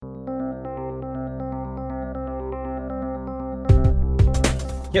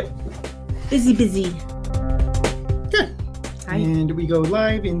Yep. Busy. Good. Hi. And we go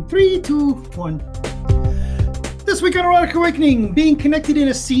live in 3, 2, 1. This week on Erotic Awakening, being connected in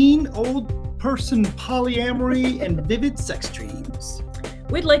a scene, old person polyamory, and vivid sex dreams.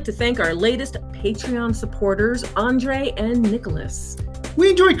 We'd like to thank our latest Patreon supporters, Andre and Nicholas.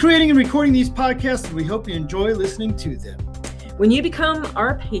 We enjoy creating and recording these podcasts, and we hope you enjoy listening to them. When you become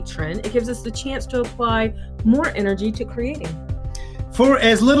our patron, it gives us the chance to apply more energy to creating. For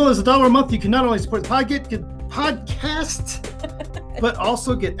as little as $1 a month, you can not only support the podcast, but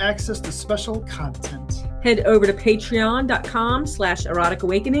also get access to special content. Head over to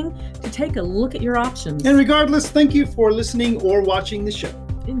patreon.com/eroticawakening to take a look at your options. And regardless, thank you for listening or watching the show.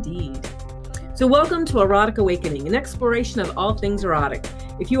 Indeed. So welcome to Erotic Awakening, an exploration of all things erotic.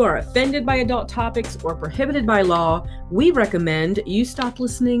 If you are offended by adult topics or prohibited by law, we recommend you stop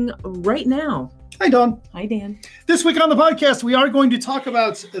listening right now. Hi, Dawn. Hi, Dan. This week on the podcast, we are going to talk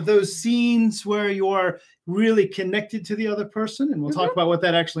about those scenes where you are really connected to the other person, and we'll talk about what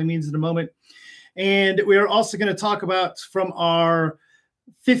that actually means in a moment. And we are also going to talk about from our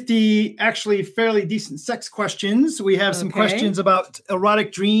 50 actually fairly decent sex questions. We have some questions about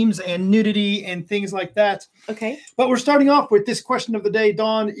erotic dreams and nudity and things like that. Okay. But we're starting off with this question of the day.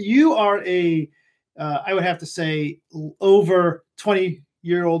 Dawn, you are I would have to say, over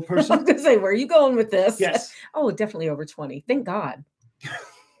 20-year-old person. I was going to say, where are you going with this? Yes. Oh, definitely over 20. Thank God.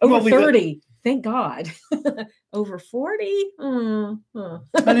 Over 30. Thank God. Over 40? I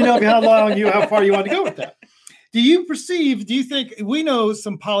didn't know how far you want to go with that. Do you think we know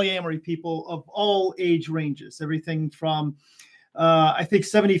some polyamory people of all age ranges, everything from, I think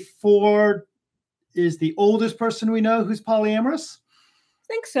 74 is the oldest person we know who's polyamorous. I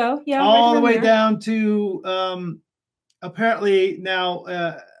think so. Yeah. All the way down to, apparently now,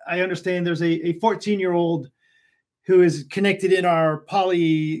 I understand there's a 14-year-old who is connected in our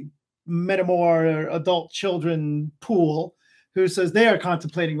metamor adult children pool, who says they are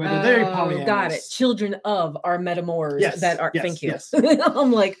contemplating whether they're polyamorous. Got it. Children of our metamors that are. Yes, thank you. Yes.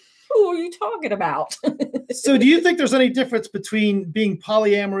 I'm like, who are you talking about? So do you think there's any difference between being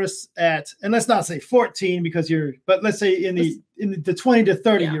polyamorous and let's not say 14 but let's say in the 20 to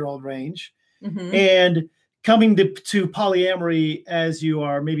 30-year-old range, and coming to polyamory as you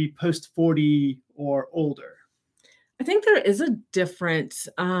are maybe post 40 or older? I think there is a difference.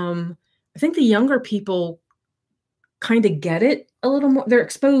 I think the younger people kind of get it a little more. They're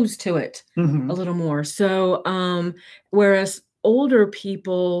exposed to it a little more. So, whereas older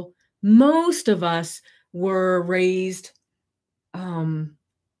people, most of us were raised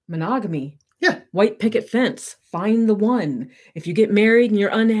monogamy. Yeah. White picket fence, find the one. If you get married and you're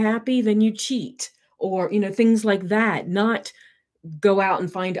unhappy, then you cheat, or, things like that. Not go out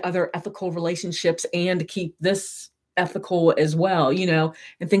and find other ethical relationships and keep this ethical as well, and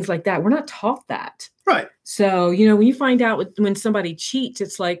things like that. We're not taught that. Right. So, when you find out when somebody cheats,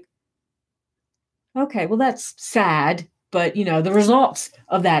 it's like, okay, well, that's sad, but the results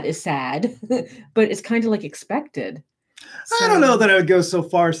of that is sad, but it's kind of like expected. I don't know that I would go so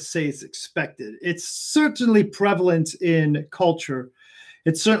far as to say it's expected. It's certainly prevalent in culture.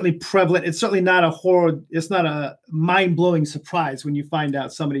 It's certainly prevalent. It's certainly not a horror. It's not a mind-blowing surprise when you find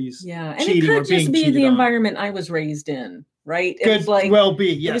out somebody's cheating or being cheated on. And it could just be the environment I was raised in, right? Could well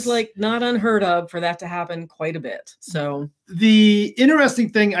be, yes. It was like not unheard of for that to happen quite a bit. So the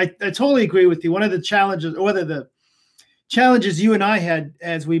interesting thing, I totally agree with you. One of the challenges, or whether the challenges you and I had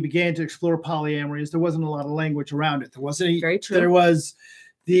as we began to explore polyamory, is there wasn't a lot of language around it. There wasn't any. Very true. There was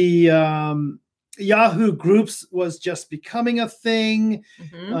the Yahoo groups was just becoming a thing.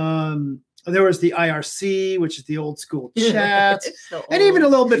 There was the IRC, which is the old school chat. And even a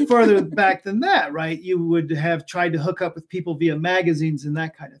little bit further back than that, right? You would have tried to hook up with people via magazines and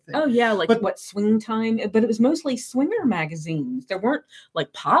that kind of thing. Oh, yeah. Swing Time? But it was mostly swinger magazines. There weren't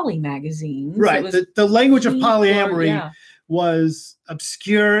poly magazines. Right. The language of polyamory was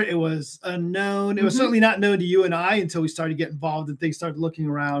obscure. It was unknown. It was certainly not known to you and I until we started getting involved and things started looking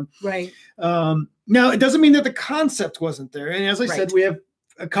around. Right. Now, it doesn't mean that the concept wasn't there. And as I said, we have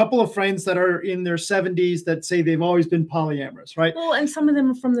a couple of friends that are in their 70s that say they've always been polyamorous, right? Well, and some of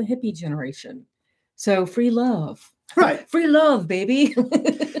them are from the hippie generation. So free love. Right. Free love, baby.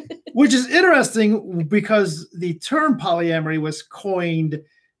 Which is interesting because the term polyamory was coined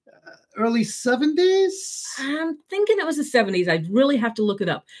early 70s? I'm thinking it was the 70s. I'd really have to look it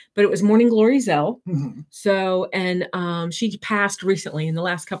up. But it was Morning Glory Zell. So, and she passed recently in the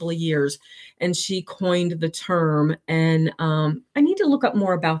last couple of years, and she coined the term. And I need to look up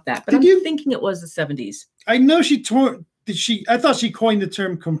more about that. But I'm thinking it was the 70s. I know she I thought she coined the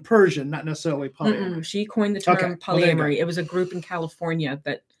term compersion, not necessarily polyamory. She coined the term polyamory. It was a group in California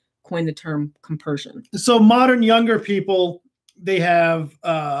that coined the term compersion. So modern younger people, they have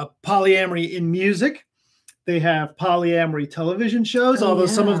polyamory in music. They have polyamory television shows, although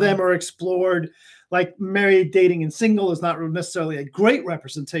some of them are explored, like Married, Dating, and Single is not necessarily a great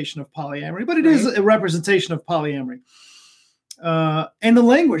representation of polyamory, but it is a representation of polyamory. And the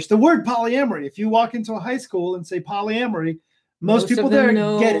language, the word polyamory, if you walk into a high school and say polyamory, most people there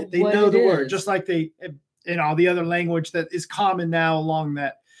get it. They know the word, just like they, the other language that is common now along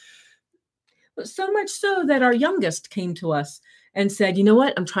that. So much so that our youngest came to us and said, you know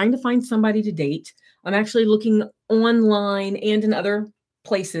what? I'm trying to find somebody to date. I'm actually looking online and in other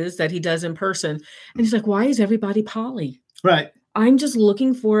places that he does in person. And he's like, why is everybody poly? Right. I'm just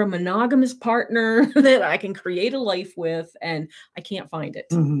looking for a monogamous partner that I can create a life with, and I can't find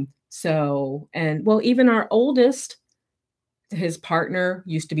it. So, even our oldest, his partner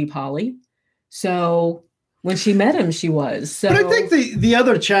used to be poly. So when she met him, she was. So, but I think the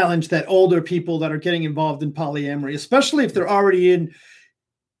other challenge that older people that are getting involved in polyamory, especially if they're already in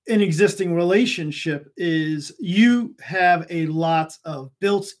an existing relationship, is you have a lot of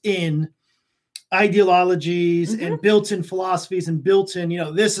built-in ideologies and built-in philosophies and built-in,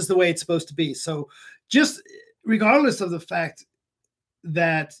 this is the way it's supposed to be. So just regardless of the fact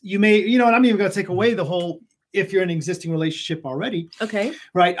that you may, and I'm even going to take away the whole, if you're in an existing relationship already. Okay.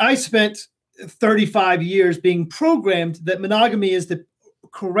 Right. I spent 35 years being programmed that monogamy is the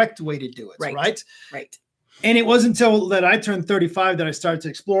correct way to do it. Right. And it wasn't until that I turned 35 that I started to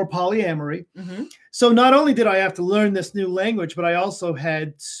explore polyamory. So not only did I have to learn this new language, but I also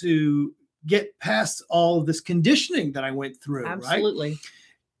had to get past all of this conditioning that I went through. Absolutely. Right?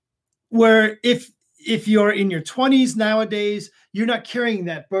 Where if you're in your 20s nowadays, you're not carrying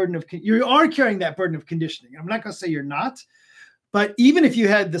that burden of, you are carrying that burden of conditioning. I'm not going to say you're not, but even if you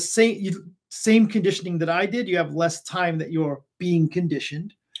had the same conditioning that I did, you have less time that you're being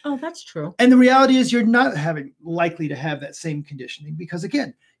conditioned. Oh, that's true. And the reality is you're not likely to have that same conditioning because,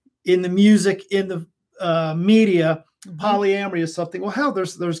 again, in the music, in the media, polyamory is something. Well, hell,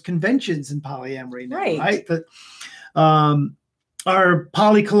 there's conventions in polyamory now, right? That our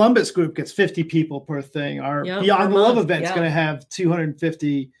Poly Columbus group gets 50 people per thing. Our Beyond the Love event's going to have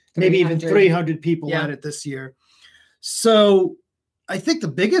 250, maybe even 300 people at it this year. So I think the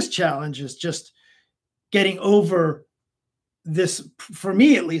biggest challenge is just getting over this. For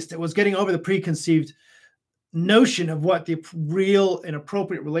me, at least, it was getting over the preconceived notion of what the real and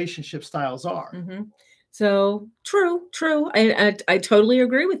appropriate relationship styles are. So true. I totally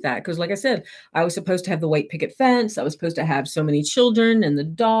agree with that. Because like I said, I was supposed to have the white picket fence. I was supposed to have so many children and the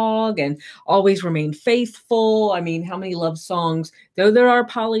dog and always remain faithful. I mean, how many love songs, though there are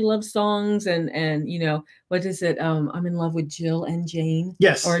poly love songs and what is it? I'm in love with Jill and Jane.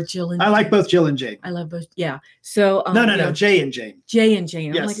 Yes. Or Jill and I like both Jill and Jane. I love both. Yeah. So no, Jay and Jane. Jay and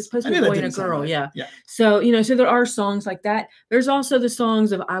Jane. Yes. I'm like, it's supposed to be a boy and a girl. Right. Yeah. So, so there are songs like that. There's also the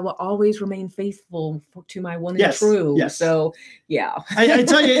songs of I will always remain faithful to my one and true. Yes. So yeah. I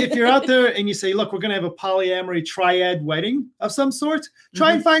tell you, if you're out there and you say, look, we're going to have a polyamory triad wedding of some sort,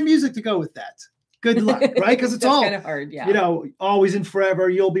 try and find music to go with that. Good luck, right? Because it's all kind of hard. Yeah. Always and forever.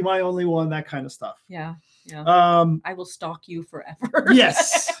 You'll be my only one. That kind of stuff. Yeah. I will stalk you forever.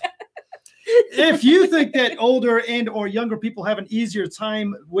 Yes. If you think that older and or younger people have an easier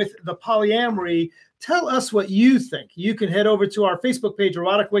time with the polyamory, tell us what you think. You can head over to our Facebook page,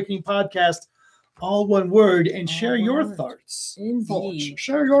 Erotic Awakening Podcast, all one word, and share your thoughts. Indeed.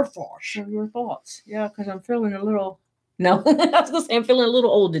 Share your thoughts. Share your thoughts. Yeah, because I'm feeling a little... No, I was going to say I'm feeling a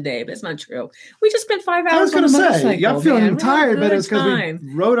little old today, but it's not true. We just spent 5 hours. I was going to say, I'm feeling tired, but it's because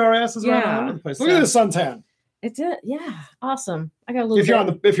we rode our asses around the place. Look at the suntan. It's it. Yeah. Awesome. I got a little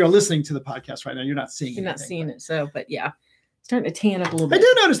If you're listening to the podcast right now, you're not seeing it. You're not seeing it. So, but yeah, it's starting to tan up a little bit. I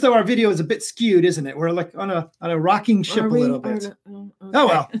do notice though our video is a bit skewed, isn't it? We're like on a rocking ship a little bit. Okay. Oh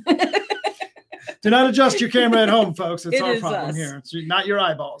well. Do not adjust your camera at home, folks. It's our problem here. It's not your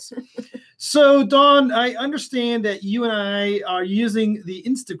eyeballs. So, Dawn, I understand that you and I are using the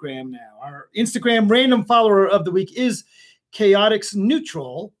Instagram now. Our Instagram random follower of the week is Chaotix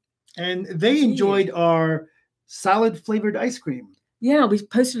Neutral, and they enjoyed our salad flavored ice cream. Yeah, we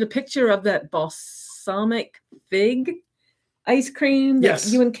posted a picture of that balsamic fig ice cream that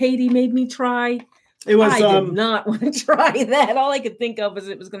you and Katie made me try. It was. I did not want to try that. All I could think of was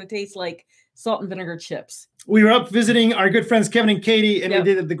it was going to taste like salt and vinegar chips. We were up visiting our good friends Kevin and Katie, and we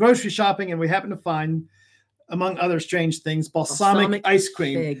did the grocery shopping, and we happened to find, among other strange things, balsamic ice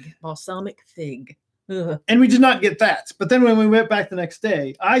cream. Balsamic fig. Ugh. And we did not get that. But then when we went back the next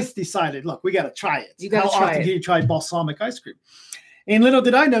day, I decided, look, we got to try it. You got to try How often it. can you try balsamic ice cream? And little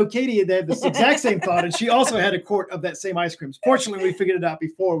did I know, Katie had this exact same thought, and she also had a quart of that same ice cream. Fortunately, we figured it out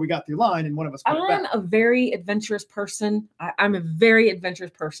before we got through line, and one of us put it I'm back. a very adventurous person. I'm a very adventurous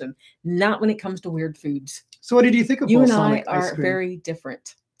person, not when it comes to weird foods. So what did you think of You and I balsamic ice are cream? very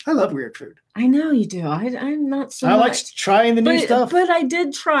different. I love weird food. I know you do. I'm not so I like much. trying the new stuff. But I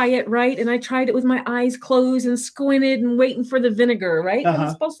did try it, right? And I tried it with my eyes closed and squinted and waiting for the vinegar, right? It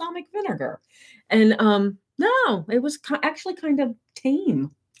was balsamic vinegar. And no, it was actually kind of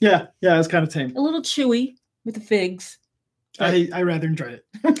tame. Yeah, it was kind of tame. A little chewy with the figs. I rather enjoyed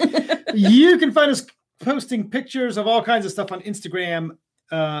it. You can find us posting pictures of all kinds of stuff on Instagram.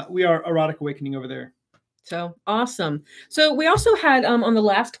 We are Erotic Awakening over there. So awesome. So we also had on the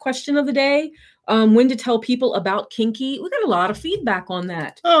last question of the day, when to tell people about kinky. We got a lot of feedback on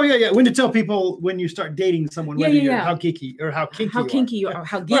that. Oh yeah. When to tell people when you start dating someone, whether you're how geeky or how kinky you are.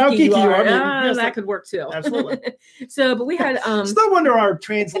 How geeky you are. Yes, that could work too. Absolutely. So, but we had it's no wonder our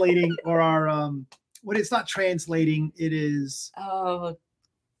translating or our it's not translating, it is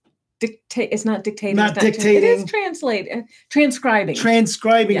it's not dictating. Not dictating. It is transcribing.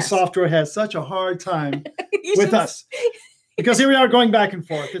 Transcribing software has such a hard time with us. Because here we are going back and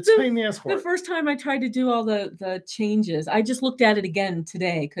forth. It's pain in the ass for The first time I tried to do all the changes, I just looked at it again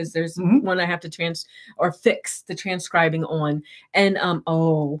today because there's one I have to fix the transcribing on. And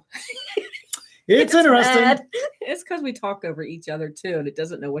it's interesting. Bad. It's because we talk over each other too, and it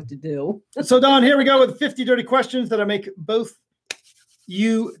doesn't know what to do. So Dawn, here we go with 50 dirty questions that'll make both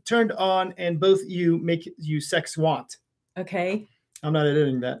you turned on and both you make you sex want. Okay. I'm not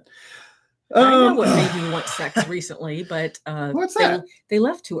editing that. I know what made me want sex recently, but what's that? They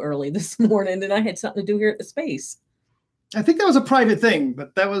left too early this morning, and I had something to do here at the space. I think that was a private thing,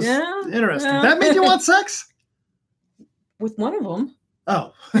 but that was interesting. Yeah. That made you want sex? With one of them.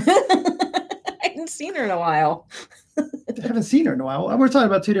 Oh. I hadn't seen her in a while. I haven't seen her in a while. We're talking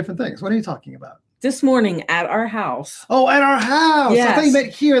about two different things. What are you talking about? This morning at our house. Oh, at our house. Yes. I thought you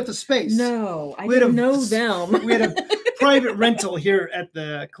meant here at the space. No, I didn't know them. We had a private rental here at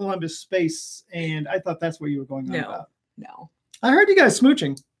the Columbus space, and I thought that's where you were going on about. No. I heard you guys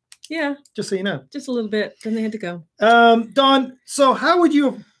smooching. Yeah. Just so you know. Just a little bit. Then they had to go. Dawn, so how would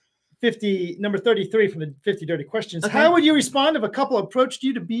you, number 33 from the 50 Dirty Questions, how would you respond if a couple approached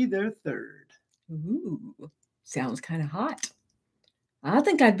you to be their third? Ooh, sounds kind of hot. I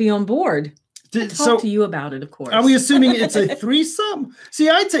think I'd be on board. Talk to you about it, of course. Are we assuming it's a threesome? See,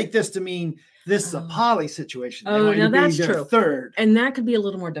 I take this to mean this is a poly situation. Oh, now that's true. Third. And that could be a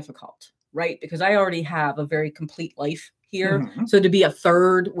little more difficult, right? Because I already have a very complete life here. So to be a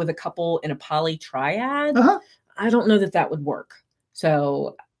third with a couple in a poly triad, I don't know that would work.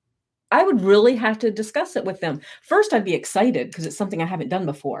 So I would really have to discuss it with them. First, I'd be excited because it's something I haven't done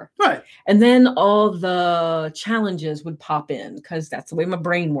before. Right. And then all the challenges would pop in because that's the way my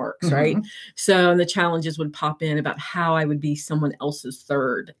brain works, right? So the challenges would pop in about how I would be someone else's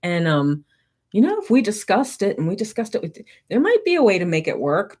third. And, if we discussed it there might be a way to make it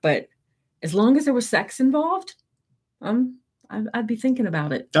work, but as long as there was sex involved, I'd be thinking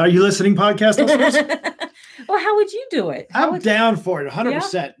about it. Are you listening, podcast listeners? Well, how would you do it? I'm down for it,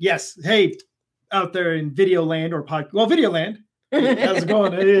 100%. Yeah? Yes. Hey, out there in video land or video land. How's it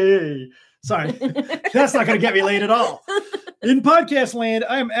going? Hey. Sorry. That's not going to get me laid at all. In podcast land,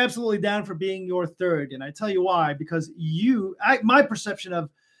 I am absolutely down for being your third. And I tell you why, because my perception of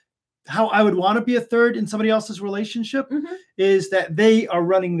how I would want to be a third in somebody else's relationship is that they are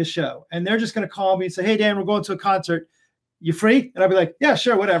running the show. And they're just going to call me and say, hey, Dan, we're going to a concert. You free? And I'll be like, yeah,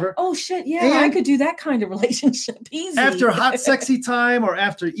 sure, whatever. Oh, shit. Yeah, and I could do that kind of relationship easy. After hot, sexy time or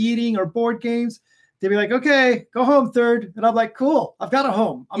after eating or board games, they'd be like, okay, go home, third. And I'm like, cool, I've got a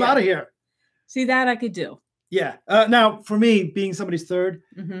home. I'm out of here. See, that I could do. Yeah. Now, for me, being somebody's third,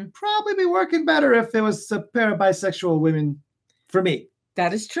 probably be working better if it was a pair of bisexual women for me.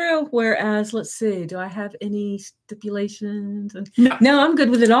 That is true. Whereas, let's see, do I have any stipulations? No, I'm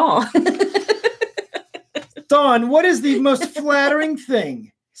good with it all. Dawn, what is the most flattering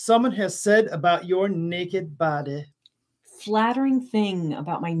thing someone has said about your naked body? Flattering thing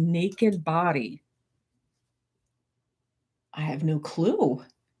about my naked body? I have no clue.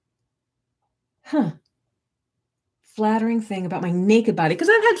 Flattering thing about my naked body. Because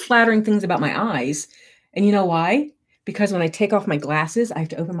I've had flattering things about my eyes. And you know why? Because when I take off my glasses, I have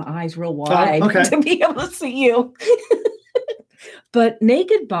to open my eyes real wide to be able to see you. But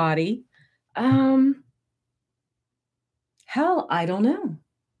naked body, hell, I don't know.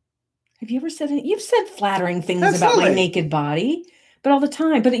 Have you ever said it? You've said flattering things about my naked body, but all the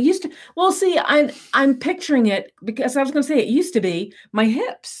time. But it used to. Well, see, I'm picturing it because I was going to say it used to be my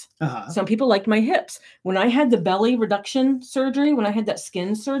hips. Some people liked my hips. When I had the belly reduction surgery, when I had that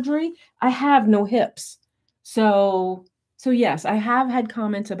skin surgery, I have no hips. So yes, I have had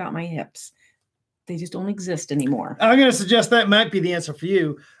comments about my hips. They just don't exist anymore. I'm going to suggest that might be the answer for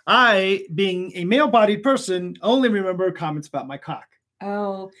you. I, being a male-bodied person, only remember comments about my cock.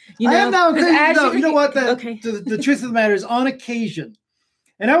 Oh, I am now. No, you know what? The truth of the matter is, on occasion,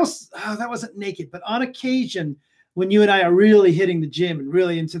 and that wasn't naked, but on occasion, when you and I are really hitting the gym and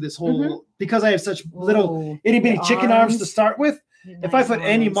really into this whole, because I have such little itty bitty chicken arms to start with. If I put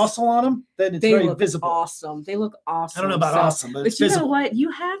any muscle on them, then it's very visible. Awesome. They look awesome. I don't know about awesome, but it's visible. Know what? You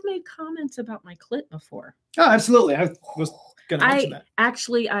have made comments about my clit before. Oh, absolutely. I was going to mention that.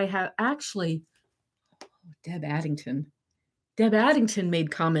 I have Deb Addington. Deb Addington made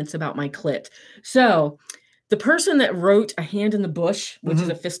comments about my clit. So the person that wrote A Hand in the Bush, which is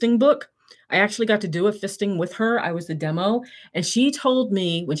a fisting book, I actually got to do a fisting with her. I was the demo. And she told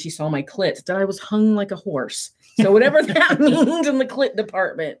me when she saw my clit that I was hung like a horse. So whatever that means in the clit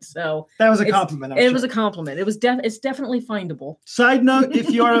department. So that was a compliment. It was a compliment. It's definitely findable. Side note, if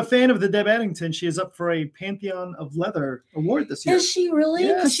you are a fan of the Deb Addington, she is up for a Pantheon of Leather award this year. Is she really?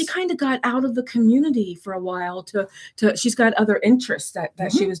 Because Yes. she kind of got out of the community for a while to she's got other interests that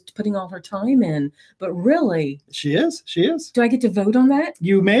she was putting all her time in. But really. She is. Do I get to vote on that?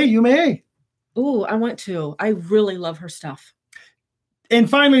 You may. Oh, I want to. I really love her stuff. And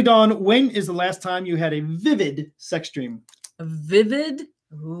finally, Dawn, when is the last time you had a vivid sex dream? A vivid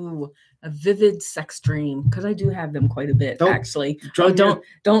sex dream, because I do have them quite a bit, actually. Don't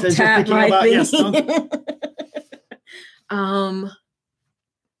tap my thing.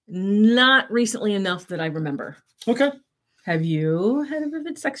 Not recently enough that I remember. Okay. Have you had a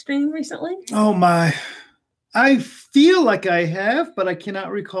vivid sex dream recently? Oh my! I feel like I have, but I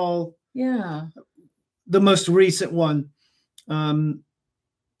cannot recall. Yeah. The most recent one.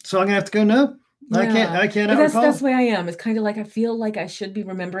 So I'm gonna have to go no. Yeah. I cannot recall. That's the way I am. It's kind of like I feel like I should be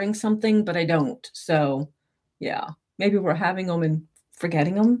remembering something, but I don't. So yeah, maybe we're having them and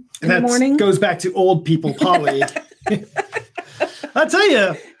forgetting them in the morning. Goes back to old people poly. I'll tell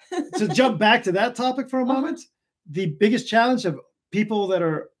you, to jump back to that topic for a moment, the biggest challenge of people that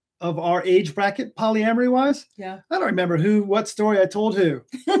are of our age bracket, polyamory wise. Yeah. I don't remember what story I told who.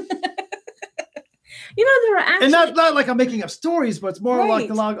 There are actually... And not like I'm making up stories, but it's more like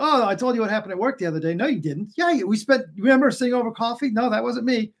along, I told you what happened at work the other day. No, you didn't. Yeah, you remember sitting over coffee? No, that wasn't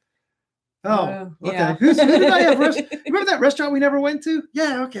me. Oh, okay. Yeah. Who did I have? Remember that restaurant we never went to?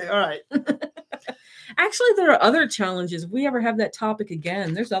 Yeah, okay, all right. Actually, there are other challenges. If we ever have that topic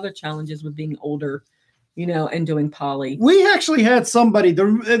again, there's other challenges with being older, and doing poly. We actually had somebody, the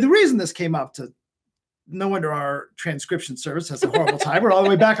reason this came up no wonder our transcription service has a horrible time. We're all the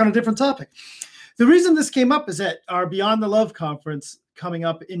way back on a different topic. The reason this came up is at our Beyond the Love conference coming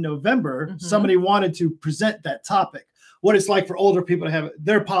up in November. Somebody wanted to present that topic. What it's like for older people to have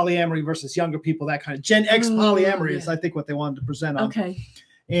their polyamory versus younger people, that kind of Gen X polyamory is, I think, what they wanted to present on. Okay.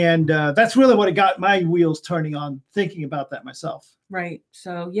 And that's really what it got my wheels turning on thinking about that myself. Right.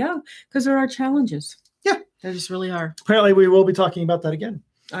 So, yeah, because there are challenges. Yeah. There just really are. Apparently, we will be talking about that again.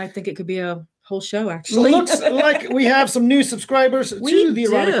 I think it could be a whole show, actually. Looks like we have some new subscribers to the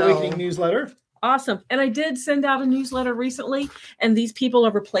Erotic Awakening newsletter. Awesome. And I did send out a newsletter recently, and these people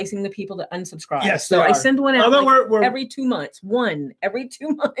are replacing the people that unsubscribe. Yes, so I send one out we're every 2 months. One every 2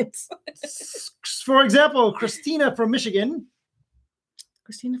 months. For example, Christina from Michigan.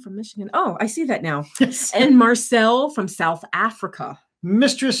 Oh, I see that now. Yes. And Marcel from South Africa.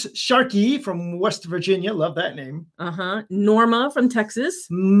 Mistress Sharkey from West Virginia. Love that name. Norma from Texas.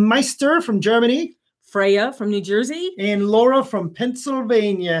 Meister from Germany. Freya from New Jersey. And Laura from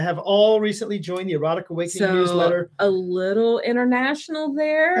Pennsylvania have all recently joined the Erotic Awakening newsletter. A little international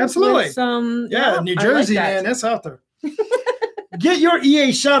there. Absolutely. New Jersey, man, that's out there. Get your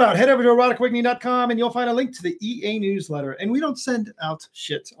EA shout out. Head over to eroticawakening.com and you'll find a link to the EA newsletter. And we don't send out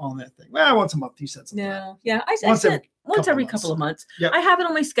shit on that thing. Well, once a month you send something. No. Yeah. I send once every couple of months. Yep. I have it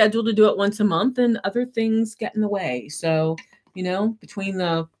on my schedule to do it once a month, and other things get in the way. So, between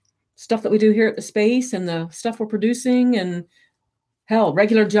the stuff that we do here at the space and the stuff we're producing and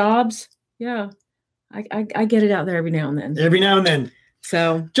regular jobs. Yeah. I get it out there every now and then.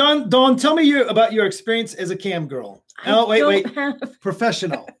 So Dawn, tell me about your experience as a cam girl.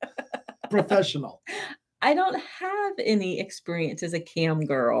 Professional. I don't have any experience as a cam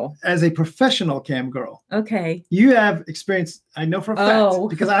girl. As a professional cam girl. Okay. You have experience, I know for a fact,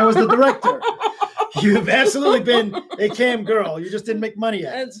 because I was the director. You have absolutely been a cam girl. You just didn't make money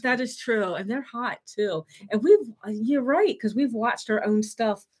yet. That is true. And they're hot too. And you're right, because we've watched our own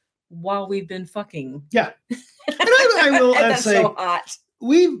stuff while we've been fucking. Yeah. And I will that's say, so hot.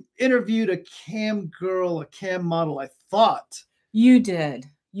 We've interviewed a cam girl, a cam model, I thought. You did.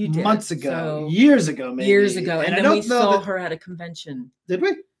 You did. Months ago. Years ago, maybe. Years ago. And then we saw her at a convention. Did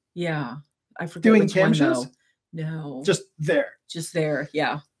we? Yeah. I forget doing which cam one, shows? Though. No. Just there.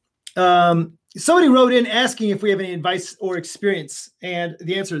 Yeah. Somebody wrote in asking if we have any advice or experience, and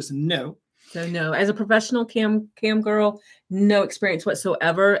the answer is no. So no, as a professional cam girl, no experience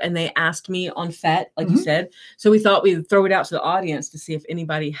whatsoever. And they asked me on FET, like you said. So we thought we'd throw it out to the audience to see if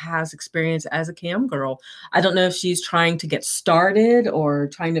anybody has experience as a cam girl. I don't know if she's trying to get started or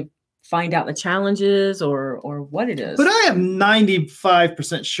trying to find out the challenges or what it is. But I am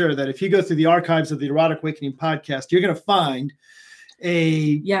 95% sure that if you go through the archives of the Erotic Awakening podcast, you're going to find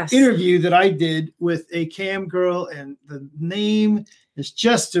a interview that I did with a cam girl, and the name is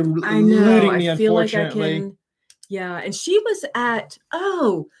just eluding me, unfortunately. And she was at,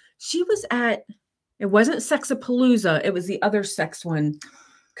 it wasn't Sexapalooza. It was the other sex one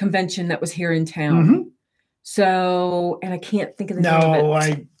convention that was here in town. So, and I can't think of the name of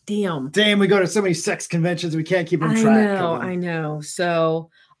it. Damn, we go to so many sex conventions, we can't keep them track. I know.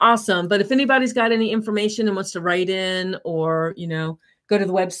 So awesome. But if anybody's got any information and wants to write in, or, go to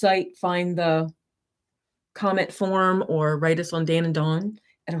the website, find the comment form, or write us on Dan and Dawn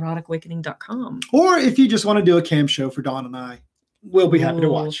at eroticawakening.com. Or if you just want to do a cam show for Dawn and I, we'll be happy to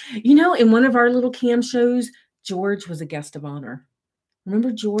watch. In one of our little cam shows, George was a guest of honor.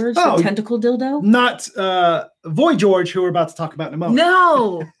 Remember George, the tentacle dildo? Not Void George, who we're about to talk about in a moment.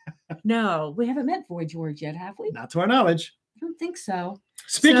 No, we haven't met Void George yet, have we? Not to our knowledge. I don't think so.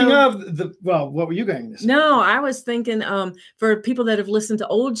 Speaking of what were you going to say? No, I was thinking for people that have listened to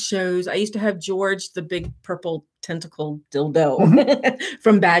old shows, I used to have George, the big purple tentacle dildo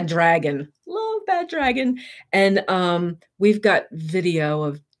from Bad Dragon. Love Bad Dragon. And we've got video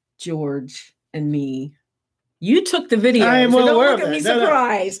of George and me. You took the video. I am well aware of that. Don't look at me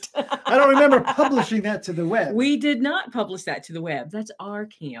surprised. I don't remember publishing that to the web. We did not publish that to the web. That's our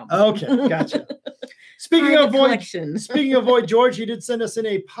cam. Okay, gotcha. Speaking of Void George, you did send us in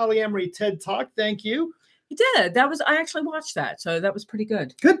a polyamory TED Talk. Thank you. You did. I actually watched that, so that was pretty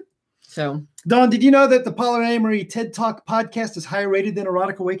good. Good. So, Dawn, did you know that the polyamory TED Talk podcast is higher rated than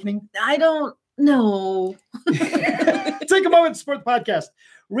Erotic Awakening? I don't know. Take a moment to support the podcast.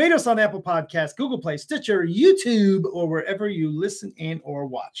 Rate us on Apple Podcasts, Google Play, Stitcher, YouTube, or wherever you listen and or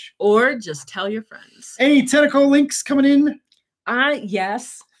watch. Or just tell your friends. Any tentacle links coming in?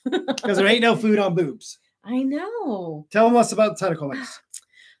 Yes. Because there ain't no food on boobs. I know. Tell us about the tentacle links.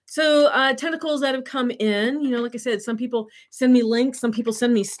 So tentacles that have come in, like I said, some people send me links, some people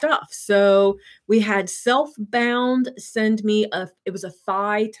send me stuff. So we had Selfbound send me it was a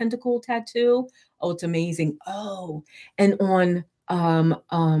thigh tentacle tattoo. Oh, it's amazing. Oh, and on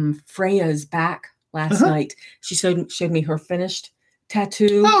Freya's back last night, she showed me her finished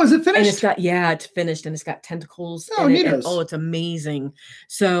tattoo. Oh, is it finished? And it's finished, and it's got tentacles. Oh, in it. It's amazing.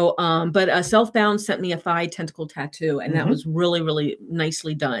 So, but Selfbound sent me a thigh tentacle tattoo, and that was really, really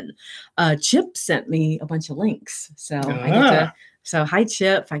nicely done. Chip sent me a bunch of links, so I get to. So hi,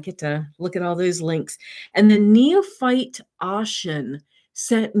 Chip. I get to look at all those links, and then Neophyte Ashen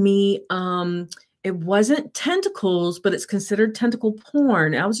sent me. It wasn't tentacles, but it's considered tentacle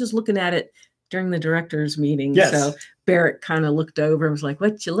porn. I was just looking at it during the director's meeting. Yes. So Barrett kind of looked over and was like,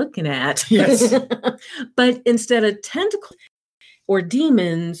 what you looking at? Yes. But instead of tentacles or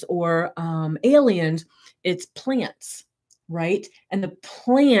demons or aliens, it's plants, right? And the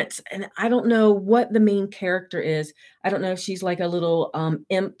plants, and I don't know what the main character is. I don't know if she's like a little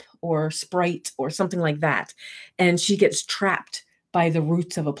imp or sprite or something like that. And she gets trapped by the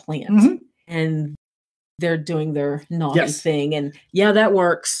roots of a plant. And they're doing their naughty thing. And yeah, that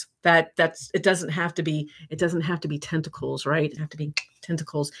works. It doesn't have to be tentacles, right? It have to be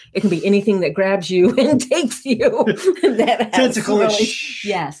tentacles. It can be anything that grabs you and takes you. Tentacle-ish.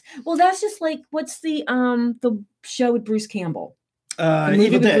 Yes. Well, that's just like, what's the show with Bruce Campbell?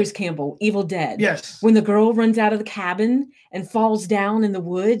 Evil Dead. Bruce Campbell, Evil Dead. Yes. When the girl runs out of the cabin and falls down in the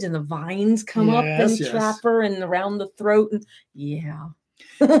woods and the vines come up and trap her and around the throat. And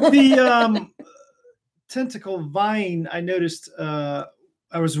the tentacle vine, I noticed, I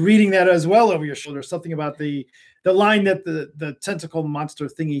was reading that as well over your shoulder, something about the line that the tentacle monster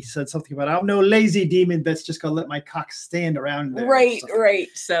thingy said something about, I'm no lazy demon that's just going to let my cock stand around there. Right.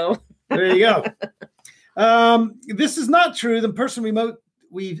 So there you go. This is not true. The person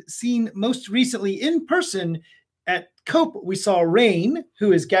we've seen most recently in person at Cope, we saw Rain,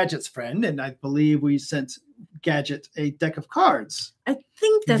 who is Gadget's friend, and I believe we sent Gadget a deck of cards. I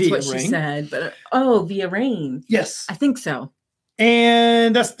think that's what she said, but via Rain. Yes. I think so.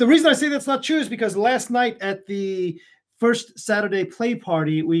 And that's the reason I say that's not true is because last night at the first Saturday play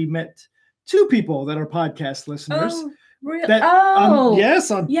party, we met 2 people that are podcast listeners. Oh, really?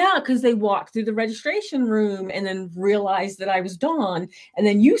 Yes. Yeah, because they walked through the registration room and then realized that I was Dawn. And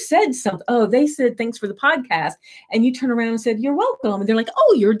then you said something. Oh, they said, thanks for the podcast. And you turn around and said, you're welcome. And they're like,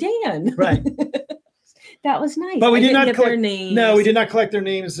 oh, you're Dan. Right. That was nice. But we did not get collect their names. No, we did not collect their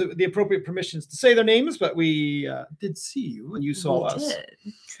names, the appropriate permissions to say their names, but we did see you and you saw us.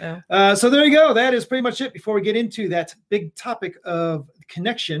 So there you go. That is pretty much it before we get into that big topic of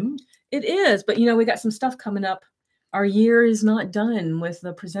connection. It is, but we got some stuff coming up. Our year is not done with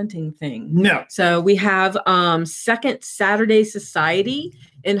the presenting thing. No. So we have Second Saturday Society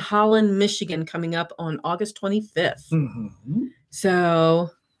in Holland, Michigan coming up on August 25th. Mm-hmm. So...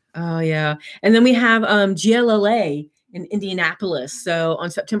 Oh, yeah. And then we have GLLA in Indianapolis. So on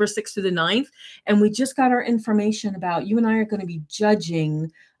September 6th to the 9th. And we just got our information about you and I are going to be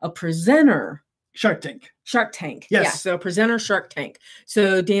judging a presenter. Shark Tank. Yes. Yeah. So presenter Shark Tank.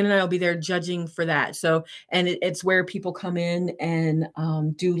 So Dan and I will be there judging for that. So, and it's where people come in and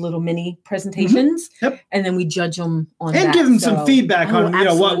do little mini presentations. Mm-hmm. Yep. And then we judge them on and that. give them some feedback on,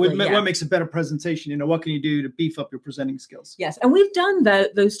 what makes a better presentation, what can you do to beef up your presenting skills? Yes. And we've done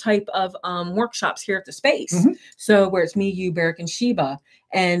those type of workshops here at the space. Mm-hmm. So where it's me, you, Barrick, and Sheba.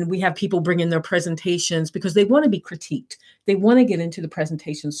 And we have people bring in their presentations because they want to be critiqued. They want to get into the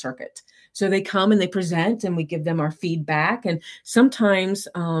presentation circuit. So they come and they present and we give them our feedback. And sometimes,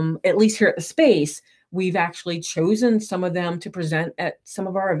 at least here at the space, we've actually chosen some of them to present at some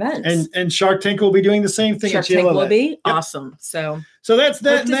of our events. And Shark Tank will be doing the same thing. Shark Tank will be awesome. So that's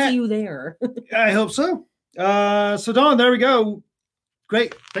that. Hope to see you there. I hope so. So Dawn, there we go.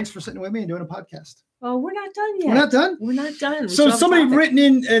 Great. Thanks for sitting with me and doing a podcast. Oh, we're not done yet. We're not done. We so somebody had written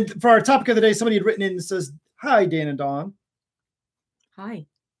in, and for our topic of the day, somebody had written in and says, "Hi, Dan and Dawn." Hi.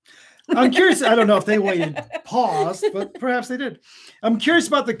 I'm curious. I don't know if they waited, paused, but perhaps they did. I'm curious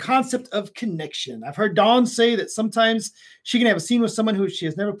about the concept of connection. I've heard Dawn say that sometimes she can have a scene with someone who she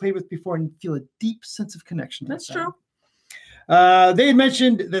has never played with before and feel a deep sense of connection. That's true. They had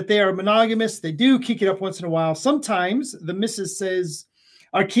mentioned that they are monogamous. They do kink it up once in a while. Sometimes the missus says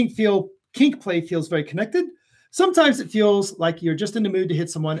our kink play feels very connected. Sometimes it feels like you're just in the mood to hit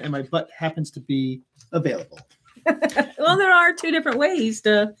someone and my butt happens to be available. Well, there are 2 different ways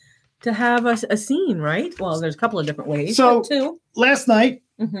to have a scene, right? Well, there's a couple of different ways. So 2. Last night,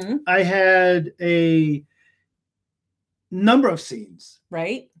 I had a number of scenes.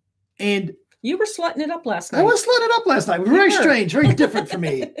 Right. And you were slutting it up last night. I was slutting it up last night. Very strange, very different for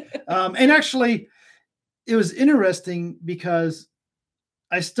me. And actually, it was interesting because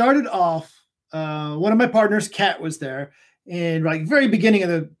I started off, one of my partners, Kat, was there. And like very beginning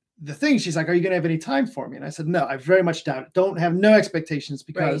of the thing, she's like, "Are you going to have any time for me?" And I said, "No, I very much doubt it. Don't have no expectations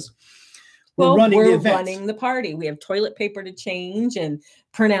because we're running the party. We have toilet paper to change and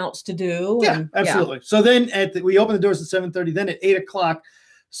printouts to do." Yeah, absolutely. Yeah. So then we opened the doors at 7:30. Then at 8:00,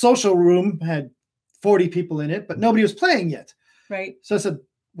 social room had 40 people in it, but nobody was playing yet. Right. So I said,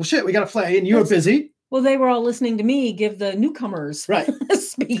 "Well, shit, we got to play." And you were busy. Well, they were all listening to me give the newcomers a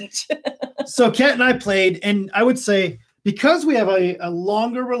speech. So Kat and I played, and I would say, because we have a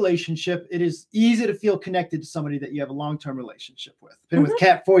longer relationship, it is easy to feel connected to somebody that you have a long-term relationship with. Been with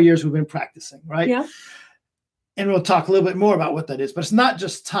Kat 4 years, we've been practicing, right? Yeah. And we'll talk a little bit more about what that is, but it's not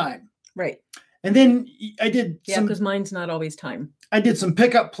just time. Right. And then I did because mine's not always time. I did some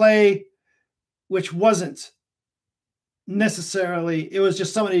pickup play, which wasn't necessarily, it was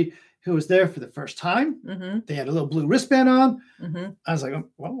just somebody who was there for the first time. Mm-hmm. They had a little blue wristband on. Mm-hmm. I was like,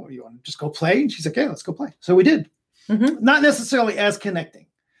 "Well, you want to just go play?" And she's like, "Yeah, let's go play." So we did. Mm-hmm. Not necessarily as connecting,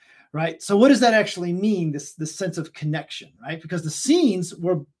 right? So what does that actually mean, this sense of connection, right? Because the scenes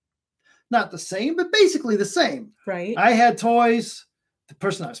were not the same, but basically the same. Right. I had toys. The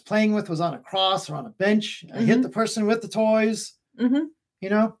person I was playing with was on a cross or on a bench. I hit the person with the toys. Mm-hmm. You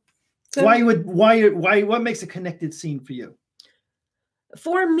know? So what makes a connected scene for you?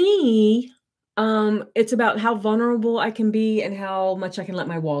 For me, it's about how vulnerable I can be and how much I can let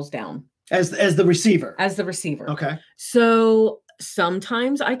my walls down. As the receiver. As the receiver. Okay. So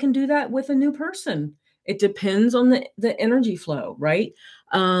sometimes I can do that with a new person. It depends on the energy flow, right?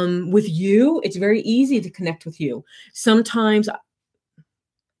 With you, it's very easy to connect with you.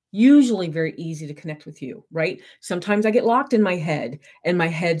 Usually very easy to connect with you, right? Sometimes I get locked in my head and my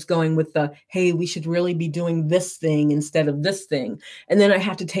head's going with hey, we should really be doing this thing instead of this thing. And then I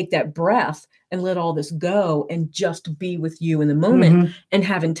have to take that breath and let all this go and just be with you in the moment and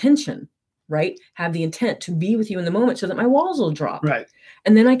have intention, right? Have the intent to be with you in the moment so that my walls will drop. Right.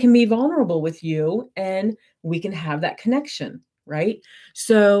 And then I can be vulnerable with you and we can have that connection. Right.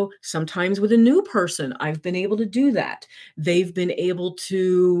 So sometimes with a new person, I've been able to do that. They've been able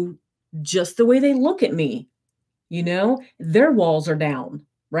to, just the way they look at me, their walls are down,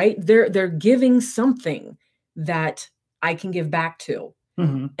 right? They're giving something that I can give back to.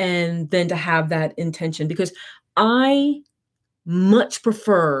 And then to have that intention, because I much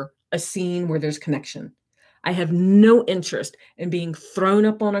prefer a scene where there's connection. I have no interest in being thrown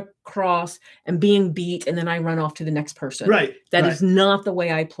up on a cross and being beat, and then I run off to the next person. Right. That is not the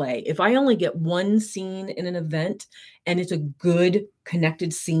way I play. If I only get one scene in an event and it's a good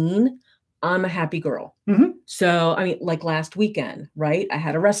connected scene, I'm a happy girl. So, I mean, like last weekend, right? I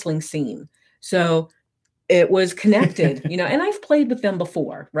had a wrestling scene. So it was connected, and I've played with them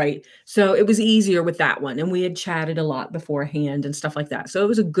before, right? So it was easier with that one. And we had chatted a lot beforehand and stuff like that. So it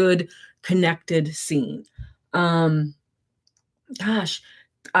was a good connected scene. Gosh,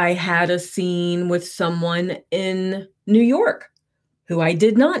 I had a scene with someone in New York who I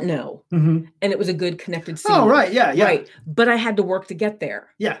did not know. And it was a good connected scene. Oh, right. Yeah. Yeah. Right. But I had to work to get there.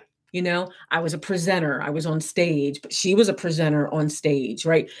 Yeah. I was a presenter. I was on stage, but she was a presenter on stage,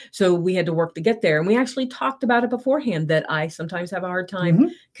 right? So we had to work to get there. And we actually talked about it beforehand that I sometimes have a hard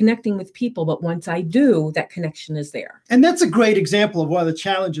time connecting with people. But once I do, that connection is there. And that's a great example of one of the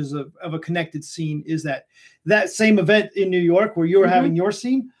challenges of a connected scene is that same event in New York where you were having your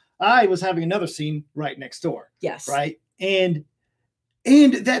scene, I was having another scene right next door. Yes. Right. And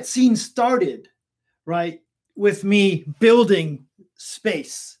that scene started, right, with me building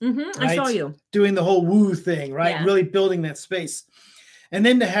space. Right? I saw you doing the whole woo thing, right? Yeah. Really building that space. And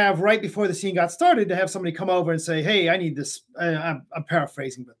then to have right before the scene got started, to have somebody come over and say, hey, I need this. I'm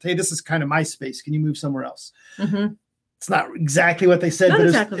paraphrasing, but hey, this is kind of my space. Can you move somewhere else? It's not exactly what they said, Not but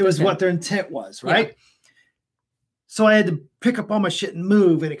exactly it was what what their intent was, right? Yeah. So I had to pick up all my shit and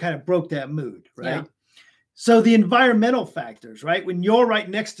move, and it kind of broke that mood, right? Yeah. So the environmental factors, right? When you're right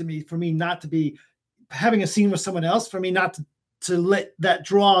next to me, for me not to be having a scene with someone else, for me not to let that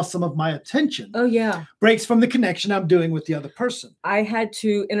draw some of my attention. Oh, yeah. Breaks from the connection I'm doing with the other person. I had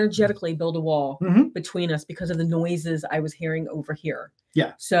to energetically build a wall between us because of the noises I was hearing over here.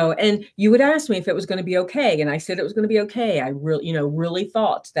 Yeah. So, and you would ask me if it was going to be okay. And I said it was going to be okay. I really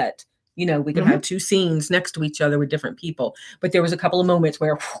thought that, we could have two scenes next to each other with different people. But there was a couple of moments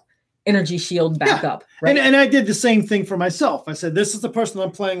where energy shield back up. Right? And I did the same thing for myself. I said, this is the person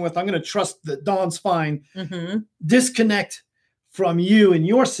I'm playing with. I'm going to trust that Dawn's fine. Disconnect from you and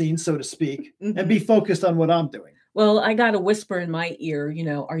your scene, so to speak, and be focused on what I'm doing. Well, I got a whisper in my ear,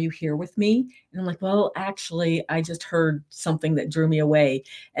 are you here with me? And I'm like, well, actually, I just heard something that drew me away.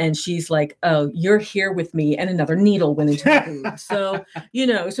 And she's like, oh, you're here with me. And another needle went into my boob. So,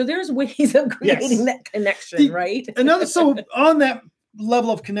 so there's ways of creating that connection, right? So on that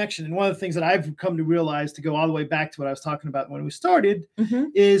level of connection, and one of the things that I've come to realize, to go all the way back to what I was talking about when we started,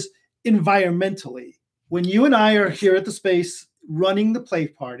 is environmentally. When you and I are here at the space running the play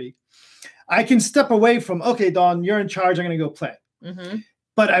party, I can step away from, okay, Dawn, you're in charge. I'm going to go play.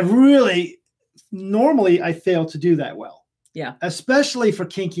 But normally I fail to do that well. Yeah. Especially for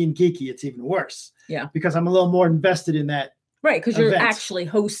kinky and geeky, it's even worse. Yeah. Because I'm a little more invested in that. Right. Because you're actually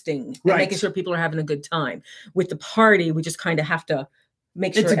hosting and making sure people are having a good time. With the party, we just kind of have to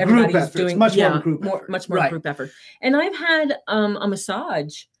make sure everybody's doing much more group effort. And I've had a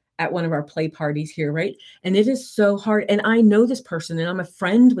massage at one of our play parties here, right? And it is so hard. And I know this person and I'm a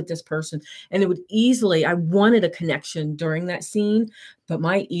friend with this person. And I wanted a connection during that scene, but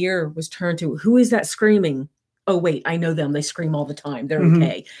my ear was turned to, who is that screaming? Oh, wait, I know them. They scream all the time. They're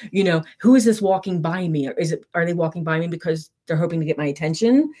okay. Who is this walking by me? Or are they walking by me because they're hoping to get my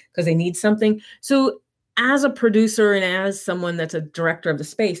attention because they need something? So as a producer and as someone that's a director of the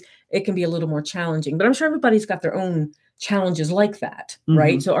space, it can be a little more challenging, but I'm sure everybody's got their own challenges like that,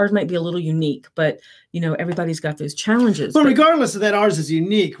 right? So ours might be a little unique, but everybody's got those challenges. But regardless of that, ours is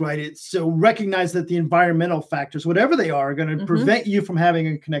unique, right? So recognize that the environmental factors, whatever they are going to prevent you from having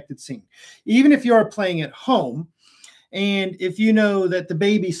a connected scene. Even if you're playing at home, and if you know that the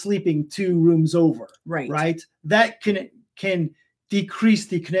baby's sleeping 2 rooms over, right? That can decrease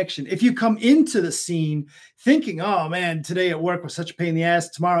the connection. If you come into the scene thinking, oh man, today at work was such a pain in the ass,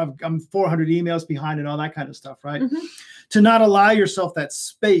 tomorrow I'm 400 emails behind and all that kind of stuff, right? To not allow yourself that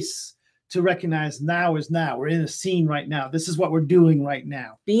space to recognize now is now. We're in a scene right now. This is what we're doing right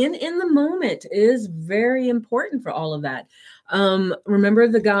now. Being in the moment is very important for all of that. Remember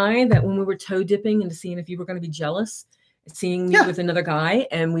the guy that when we were toe dipping into seeing if you were going to be jealous, seeing me with another guy,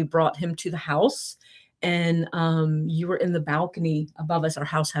 and we brought him to the house. And you were in the balcony above us. Our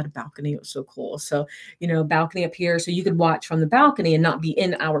house had a balcony. It was so cool. So, balcony up here. So you could watch from the balcony and not be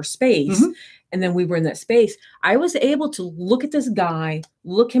in our space. Mm-hmm. And then we were in that space. I was able to look at this guy,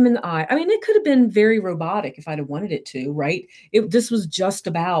 look him in the eye. I mean, it could have been very robotic if I'd have wanted it to, right? This was just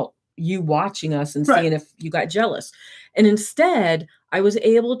about you watching us and seeing if you got jealous. And instead, I was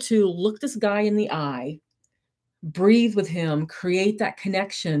able to look this guy in the eye, breathe with him, create that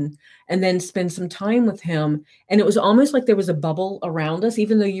connection, and then spend some time with him. And it was almost like there was a bubble around us.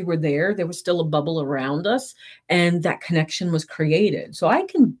 Even though you were there was still a bubble around us, and that connection was created. So I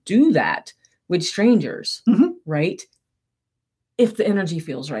can do that with strangers, mm-hmm. right? If the energy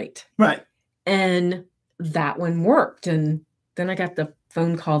feels right. Right. And that one worked. And then I got the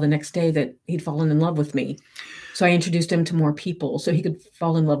phone call the next day that he'd fallen in love with me. So I introduced him to more people so he could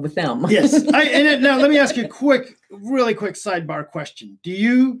fall in love with them. Yes. Now let me ask you a really quick sidebar question. Do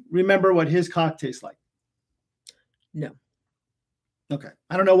you remember what his cock tastes like? No. Okay.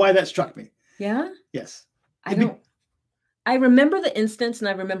 I don't know why that struck me. Yeah? Yes. I remember the instance, and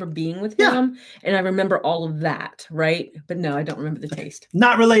I remember being with him, and I remember all of that, right? But no, I don't remember the taste.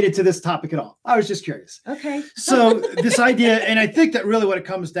 Not related to this topic at all. I was just curious. Okay. So this idea, and I think that really what it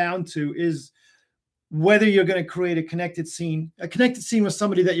comes down to is whether you're going to create a connected scene. A connected scene with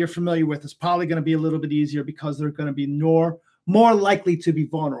somebody that you're familiar with is probably going to be a little bit easier because they're going to be more likely to be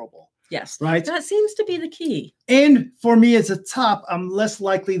vulnerable. Yes. Right. That seems to be the key. And for me as a top, I'm less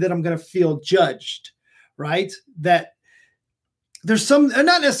likely that I'm going to feel judged, right? That there's some,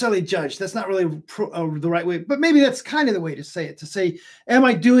 not necessarily judged. That's not really the right way, but maybe that's kind of the way to say it, to say, am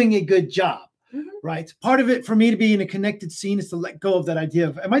I doing a good job? Mm-hmm. Right. Part of it for me to be in a connected scene is to let go of that idea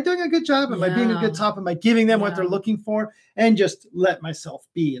of, am I doing a good job? Am I being a good top? Am I giving them what they're looking for? And just let myself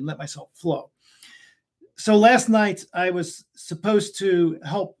be and let myself flow. So last night I was supposed to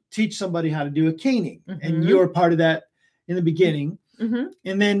help teach somebody how to do a caning. Mm-hmm. And you were part of that in the beginning. Mm-hmm.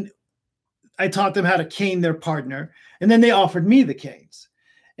 And then I taught them how to cane their partner. And then they offered me the canes.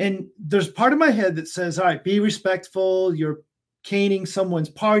 And there's part of my head that says, all right, be respectful. You're caning someone's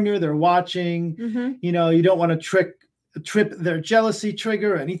partner. They're watching. Mm-hmm. You don't want to trip their jealousy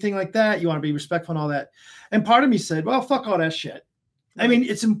trigger or anything like that. You want to be respectful and all that. And part of me said, well, fuck all that shit. Right. I mean,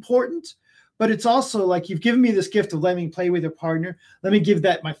 it's important, but it's also like, you've given me this gift of letting me play with your partner. Let me give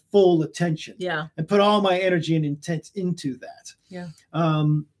that my full attention. Yeah. And put all my energy and intent into that. Yeah.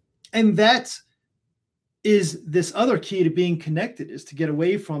 And that is this other key to being connected, is to get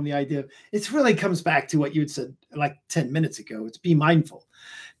away from the idea of, it really comes back to what you had said like 10 minutes ago. It's be mindful,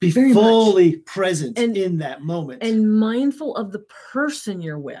 be very fully present in that moment. And mindful of the person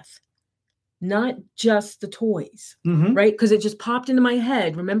you're with, not just the toys, mm-hmm. right? Because it just popped into my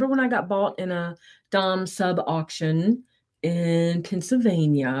head. Remember when I got bought in a Dom sub auction in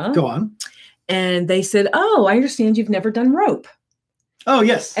Pennsylvania? Go on. And they said, oh, I understand you've never done rope. Oh,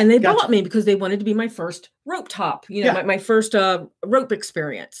 yes. And they bought me because they wanted to be my first rope top, my first rope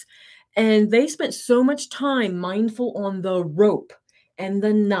experience. And they spent so much time mindful on the rope and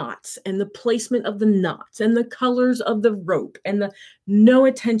the knots and the placement of the knots and the colors of the rope and no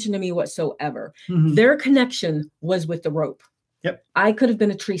attention to me whatsoever. Mm-hmm. Their connection was with the rope. Yep. I could have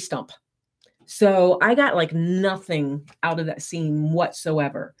been a tree stump. So I got like nothing out of that scene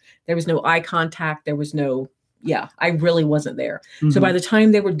whatsoever. There was no eye contact. There was no... Yeah, I really wasn't there. Mm-hmm. So by the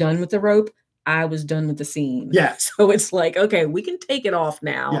time they were done with the rope, I was done with the scene. Yeah. So it's like, okay, we can take it off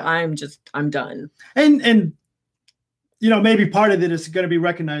now. Yeah. I'm done. And maybe part of it is going to be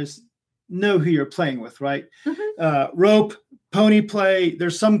recognized, know who you're playing with, right? Mm-hmm. Rope, pony play.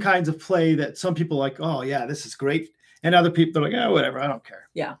 There's some kinds of play that some people are like, oh yeah, this is great. And other people are like, oh, whatever, I don't care.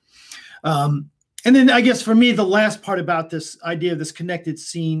 Yeah. And then I guess for me, the last part about this idea of this connected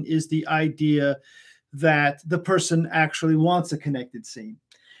scene is the idea that the person actually wants a connected scene.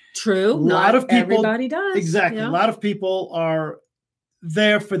 True. A lot of people, everybody does. Exactly. Yeah. A lot of people are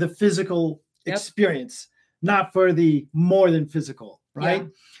there for the physical experience, not for the more than physical, right? Yeah.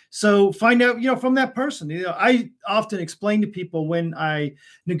 So find out, from that person. I often explain to people when I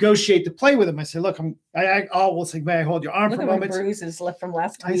negotiate to play with them, I say, look, I will say, may I hold your arm for a moment? Bruises left from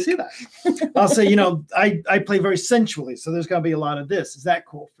last week. I see that. I'll say, I play very sensually, so there's going to be a lot of this. Is that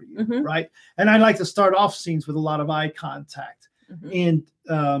cool for you? Mm-hmm. Right. And I like to start off scenes with a lot of eye contact mm-hmm.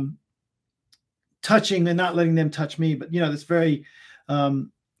 and touching and not letting them touch me. But, this very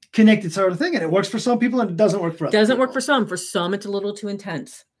connected sort of thing. And it works for some people and it doesn't work for others. Doesn't work for some. For some, it's a little too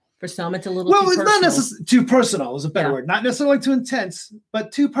intense. For some, it's a little too personal. Well, it's not necessarily too personal is a better word. Not necessarily too intense,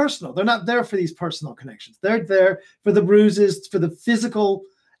 but too personal. They're not there for these personal connections. They're there for the bruises, for the physical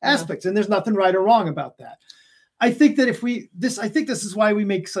aspects. And there's nothing right or wrong about that. I think that I think this is why we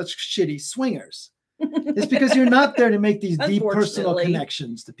make such shitty swingers. It's because you're not there to make these deep personal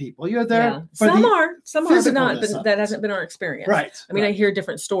connections to people. You're there. Some are, but not. But that hasn't been our experience. Right. I mean, I hear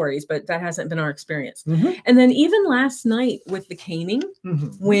different stories, but that hasn't been our experience. Mm-hmm. And then even last night with the caning,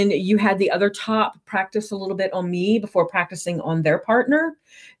 when you had the other top practice a little bit on me before practicing on their partner,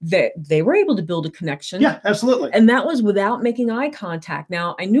 that they were able to build a connection. Yeah, absolutely. And that was without making eye contact.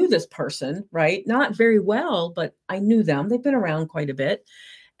 Now, I knew this person, right? Not very well, but I knew them. They've been around quite a bit.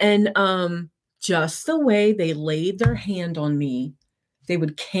 And just the way they laid their hand on me, they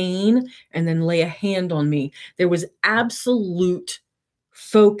would cane and then lay a hand on me. There was absolute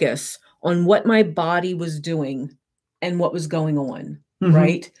focus on what my body was doing and what was going on,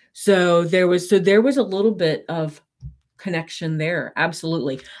 right? So there was a little bit of connection there.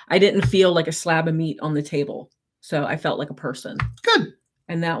 Absolutely. I didn't feel like a slab of meat on the table. So I felt like a person. Good.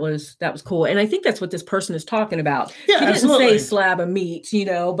 And that was cool. And I think that's what this person is talking about. Yeah, she didn't absolutely. Say slab of meat, but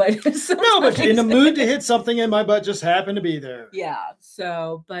no, but in the mood to hit something and my butt just happened to be there. Yeah.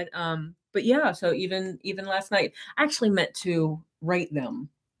 So, but yeah, so even last night, I actually meant to write them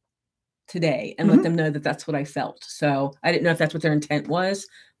today and let them know that that's what I felt. So I didn't know if that's what their intent was,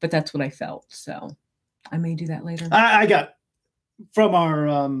 but that's what I felt. So I may do that later. I got from our,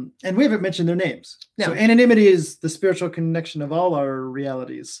 and we haven't mentioned their names. No. So anonymity is the spiritual connection of all our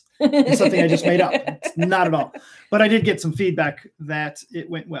realities. It's something I just made up. It's not at all. But I did get some feedback that it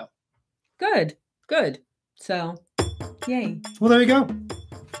went well. Good. So, yay. Well, there you go.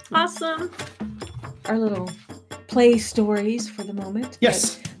 Awesome. Our little play stories for the moment.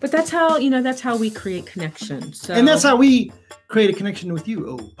 Yes. But that's how, that's how we create connection. So. And that's how we create a connection with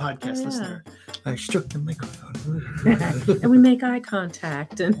you, podcast listener. I struck the microphone. And we make eye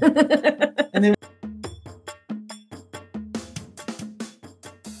contact. And